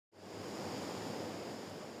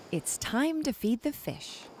It's time to feed the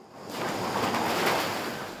fish.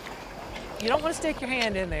 You don't want to stick your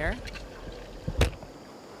hand in there.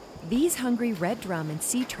 These hungry red drum and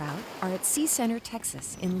sea trout are at Sea Center,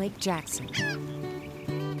 Texas, in Lake Jackson.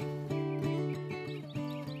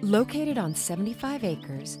 Located on 75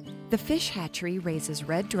 acres, the fish hatchery raises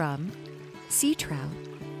red drum, sea trout,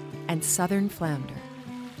 and southern flounder.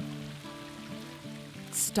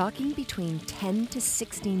 Stocking between 10 to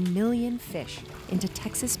 16 million fish into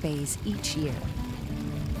Texas bays each year.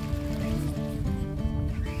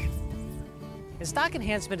 And stock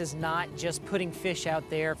enhancement is not just putting fish out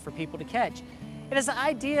there for people to catch. It is the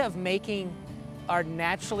idea of making our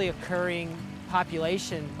naturally occurring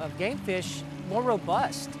population of game fish more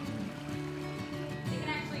robust. You can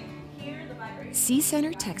actually hear the vibration. Sea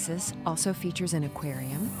Center, Texas also features an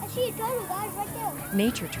aquarium, I see a turtle, guys, right there.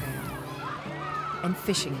 nature trail, and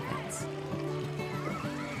fishing events.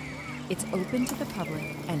 It's open to the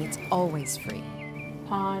public and it's always free.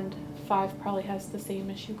 Pond 5 probably has the same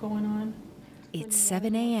issue going on. It's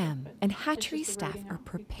 7 a.m. and hatchery staff are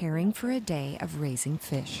preparing for a day of raising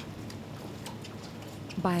fish.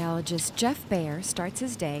 Biologist Jeff Baer starts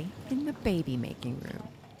his day in the baby making room.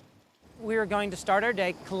 We are going to start our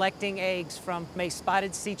day collecting eggs from a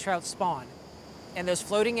spotted sea trout spawn. And those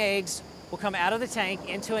floating eggs will come out of the tank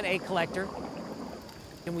into an egg collector.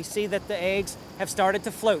 And we see that the eggs have started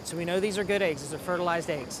to float, so we know these are good eggs. These are fertilized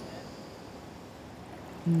eggs.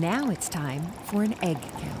 Now it's time for an egg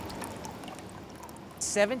count.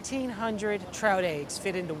 1,700 trout eggs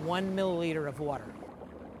fit into 1 milliliter of water.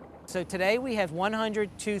 So today we have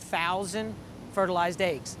 102,000 fertilized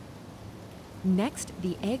eggs. Next,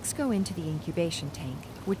 the eggs go into the incubation tank,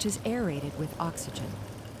 which is aerated with oxygen.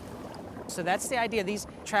 So that's the idea. These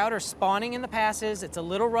trout are spawning in the passes. It's a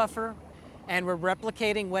little rougher, and we're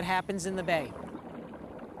replicating what happens in the bay.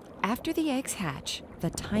 After the eggs hatch, the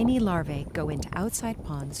tiny larvae go into outside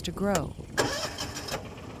ponds to grow.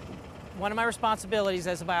 One of my responsibilities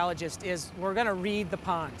as a biologist is we're going to read the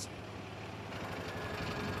ponds.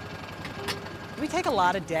 We take a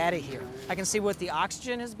lot of data here. I can see what the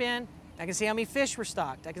oxygen has been. I can see how many fish were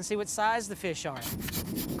stocked. I can see what size the fish are.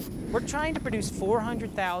 We're trying to produce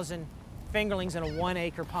 400,000 fingerlings in a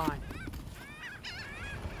 1-acre pond.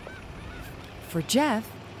 For Jeff,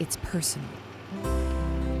 it's personal.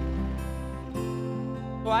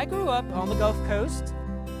 Well, I grew up on the Gulf Coast.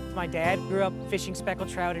 My dad grew up fishing speckled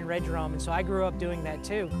trout and red drum, and so I grew up doing that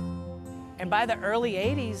too. And by the early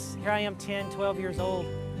 80s, here I am 10, 12 years old,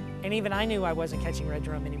 and even I knew I wasn't catching red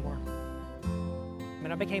drum anymore.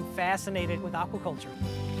 And I became fascinated with aquaculture.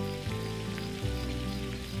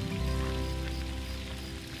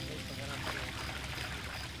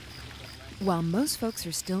 While most folks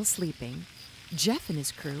are still sleeping, Jeff and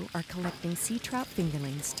his crew are collecting sea trout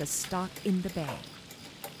fingerlings to stock in the bay.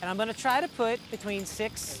 And I'm going to try to put between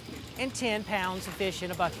 6 and 10 pounds of fish in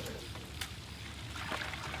a bucket.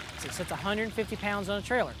 So it's 150 pounds on a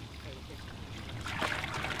trailer.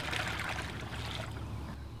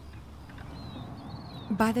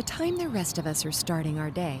 By the time the rest of us are starting our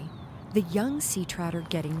day, the young sea trout are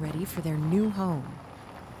getting ready for their new home.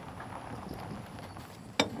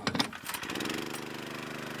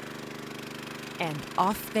 And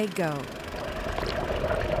off they go.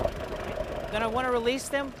 Then I want to release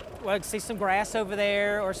them. Well, I see some grass over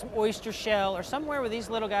there or some oyster shell or somewhere where these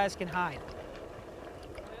little guys can hide.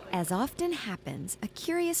 As often happens, a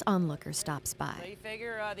curious onlooker stops So by. you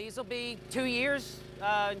figure these will be 2 years.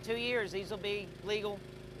 In 2 years, these will be legal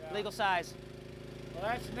size. Well,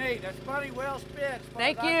 that's neat. That's money well spent. as far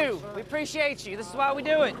Thank as I'm you. concerned. We appreciate you. This is why we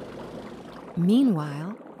do it.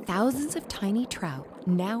 Meanwhile, thousands of tiny trout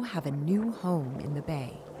now have a new home in the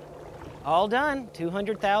bay. All done.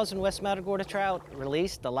 200,000 West Matagorda trout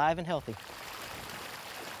released, alive and healthy.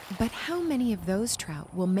 But how many of those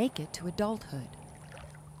trout will make it to adulthood?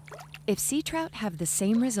 If sea trout have the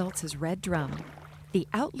same results as red drum, the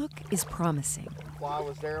outlook is promising. Fly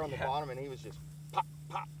was there on the bottom and he was just pop,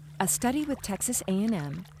 pop. A study with Texas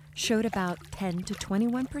A&M showed about 10 to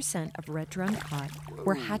 21% of red drum caught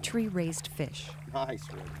were hatchery-raised fish. Nice,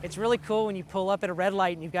 Rick. It's really cool when you pull up at a red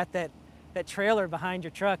light and you've got that trailer behind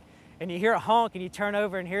your truck and you hear a honk and you turn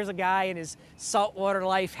over and here's a guy in his saltwater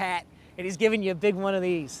life hat and he's giving you a big one of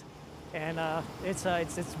these. And it's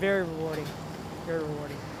very rewarding, very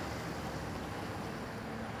rewarding.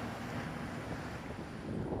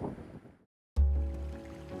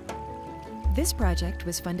 This project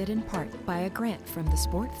was funded in part by a grant from the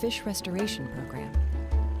Sport Fish Restoration Program.